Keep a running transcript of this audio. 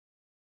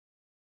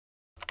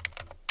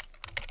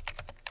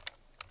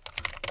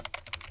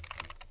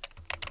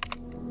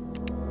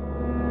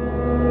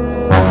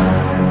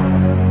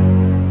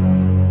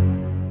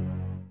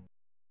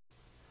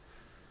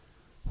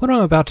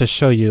I'm about to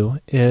show you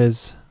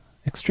is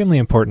extremely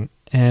important,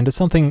 and it's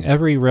something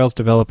every Rails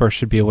developer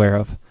should be aware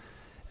of,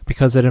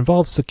 because it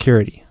involves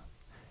security,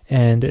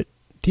 and it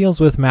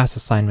deals with mass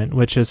assignment,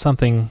 which is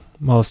something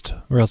most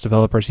Rails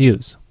developers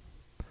use.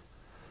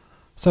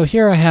 So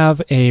here I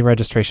have a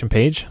registration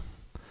page,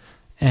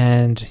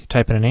 and you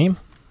type in a name.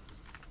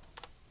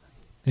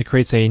 It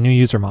creates a new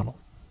user model.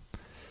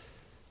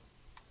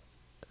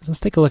 So let's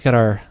take a look at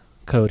our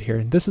code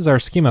here. This is our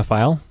schema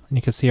file, and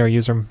you can see our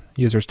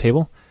users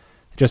table.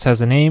 It just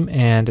has a name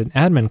and an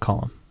admin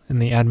column,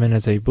 and the admin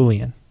is a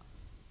Boolean.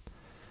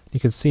 You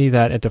can see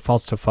that it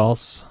defaults to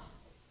false.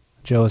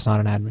 Joe is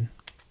not an admin.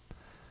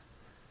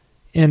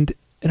 And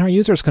in our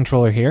users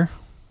controller here,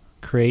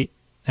 create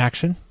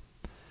action,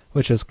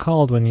 which is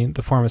called when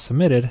the form is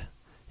submitted,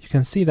 you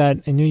can see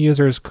that a new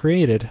user is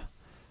created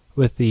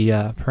with the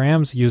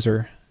params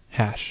user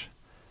hash.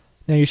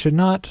 Now you should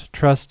not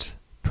trust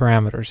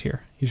parameters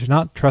here. You should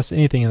not trust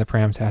anything in the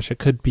params hash. It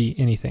could be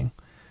anything.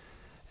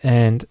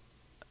 And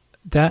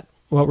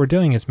what we're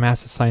doing is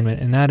mass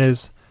assignment, and that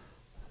is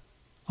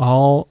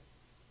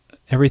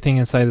everything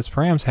inside this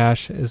params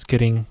hash is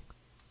getting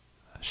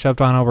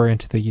shoved on over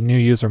into the new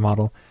user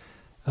model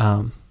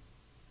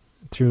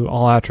through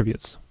all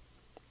attributes.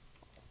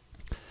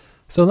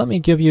 So let me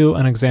give you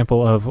an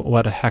example of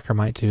what a hacker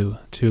might do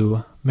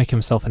to make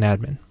himself an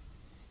admin.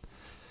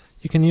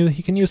 He can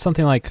use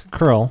something like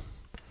curl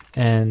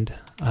and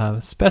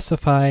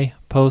specify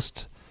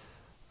post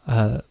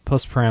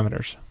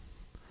parameters.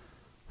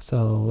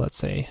 So let's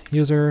say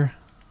user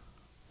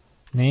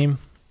name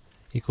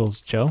equals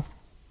Joe,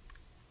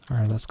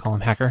 or let's call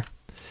him hacker,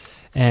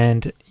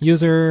 and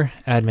user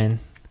admin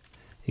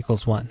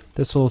equals 1.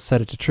 This will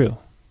set it to true.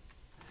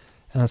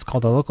 And let's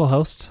call the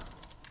localhost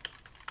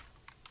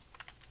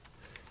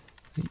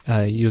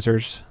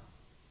users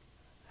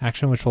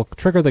action, which will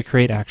trigger the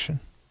create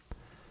action.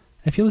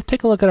 If you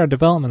take a look at our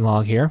development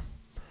log here,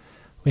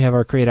 we have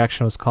our create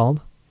action was called,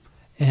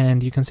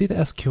 and you can see the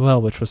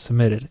SQL which was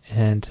submitted,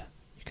 and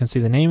you can see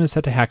the name is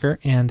set to hacker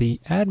and the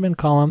admin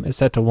column is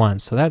set to 1,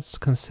 so that's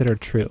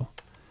considered true.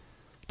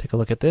 Take a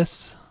look at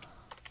this.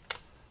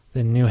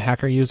 The new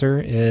hacker user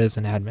is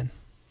an admin.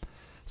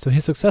 So he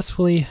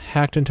successfully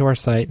hacked into our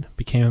site,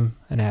 became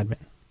an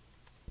admin.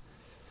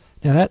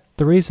 Now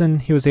the reason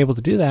he was able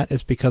to do that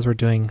is because we're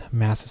doing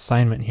mass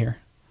assignment here.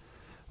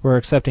 We're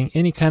accepting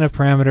any kind of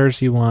parameters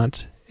you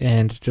want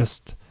and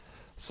just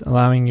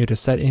allowing you to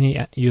set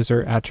any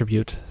user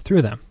attribute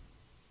through them.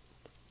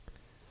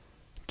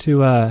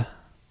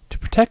 To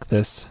protect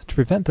this, to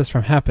prevent this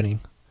from happening,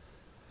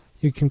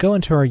 you can go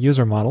into our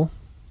user model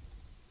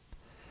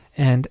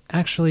and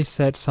actually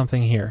set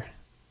something here.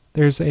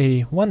 There's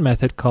one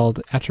method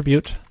called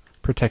attribute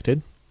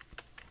protected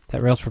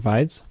that Rails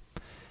provides,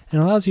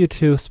 and allows you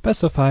to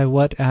specify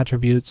what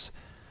attributes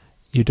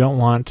you don't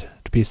want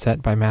to be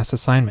set by mass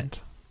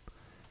assignment.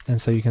 And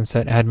so you can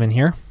set admin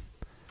here.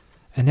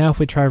 And now if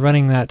we try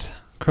running that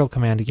curl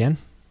command again,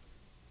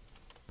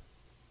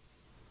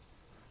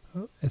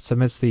 it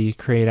submits the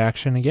create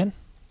action again.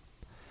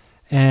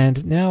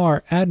 And now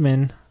our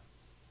admin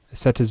is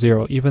set to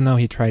 0, even though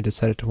he tried to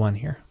set it to 1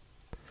 here.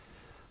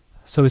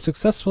 So we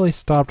successfully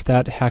stopped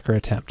that hacker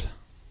attempt.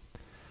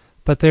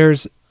 But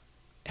there's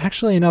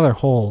actually another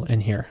hole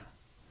in here.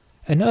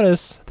 And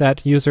notice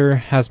that user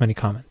has many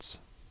comments.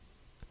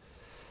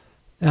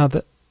 Now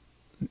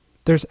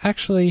there's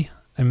actually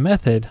a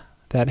method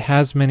that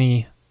has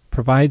many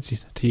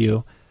provides to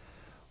you,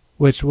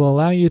 which will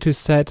allow you to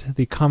set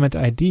the comment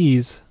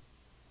IDs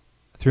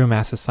through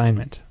mass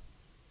assignment.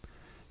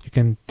 You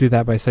can do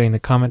that by setting the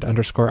comment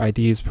underscore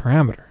IDs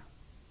parameter.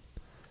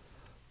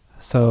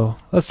 So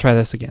let's try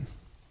this again.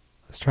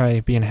 Let's try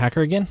being a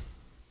hacker again.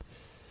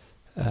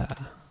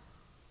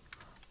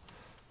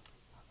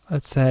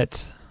 Let's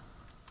set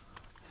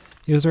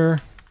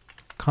user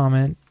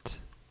comment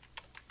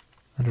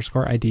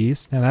underscore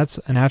IDs. Now that's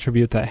an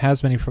attribute that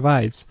has many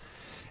provides,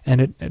 and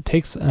it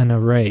takes an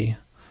array.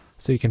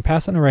 So you can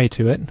pass an array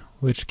to it,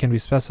 which can be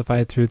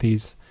specified through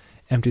these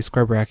empty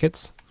square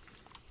brackets,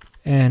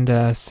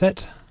 and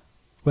set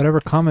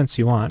whatever comments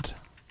you want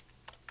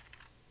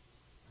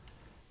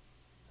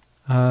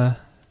that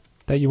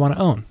you want to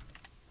own.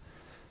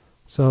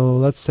 So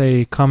let's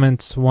say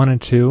comments 1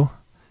 and 2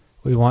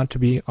 we want to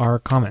be our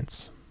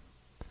comments.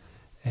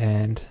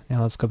 And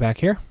now let's go back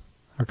here,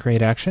 our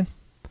create action,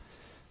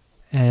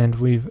 and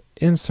we've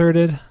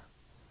inserted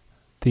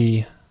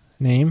the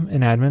name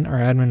in admin. Our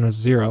admin was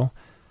 0,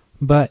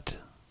 but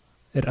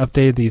it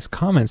updated these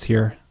comments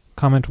here,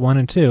 comment 1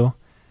 and 2,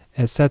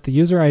 and set the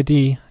user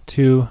ID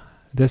to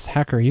this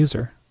hacker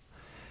user.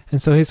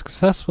 And so he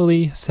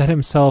successfully set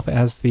himself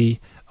as the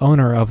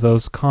owner of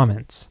those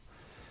comments.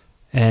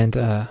 And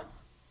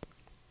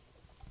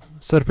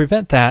so to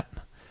prevent that,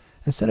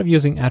 instead of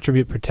using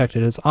attribute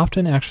protected, it's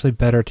often actually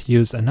better to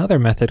use another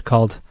method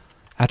called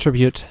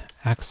attribute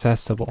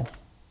accessible.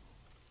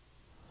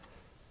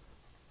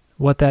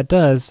 What that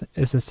does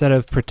is, instead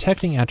of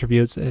protecting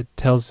attributes, it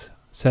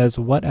says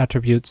what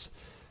attributes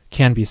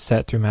can be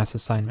set through mass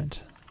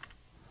assignment.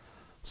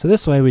 So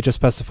this way we just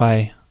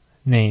specify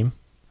name,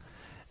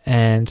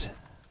 And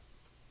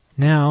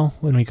now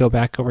when we go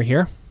back over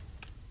here,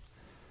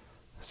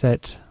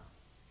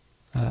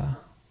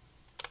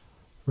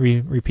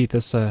 repeat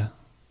this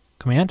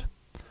command,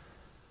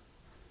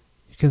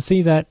 you can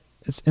see that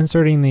it's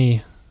inserting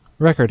the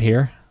record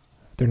here.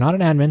 They're not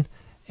an admin,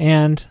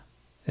 and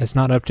it's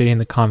not updating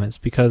the comments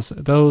because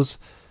those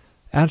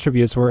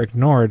attributes were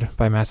ignored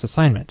by mass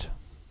assignment.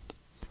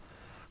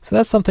 So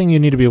that's something you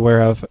need to be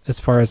aware of as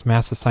far as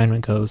mass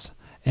assignment goes,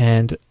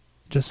 and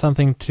just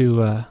something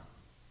to, and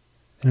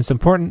it's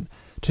important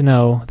to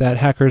know that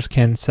hackers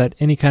can set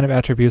any kind of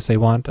attributes they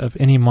want of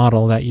any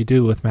model that you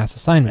do with mass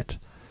assignment.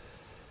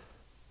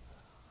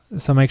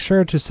 So make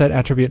sure to set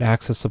attribute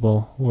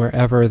accessible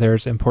wherever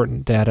there's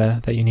important data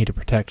that you need to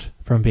protect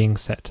from being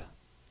set.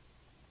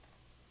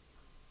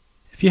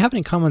 If you have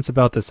any comments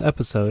about this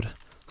episode,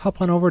 hop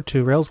on over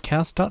to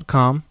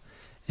railscast.com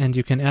and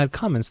you can add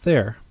comments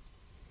there.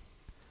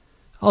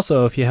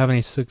 Also, if you have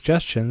any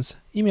suggestions,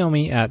 email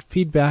me at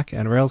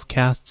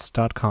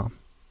feedback@railscasts.com.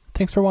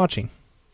 Thanks for watching.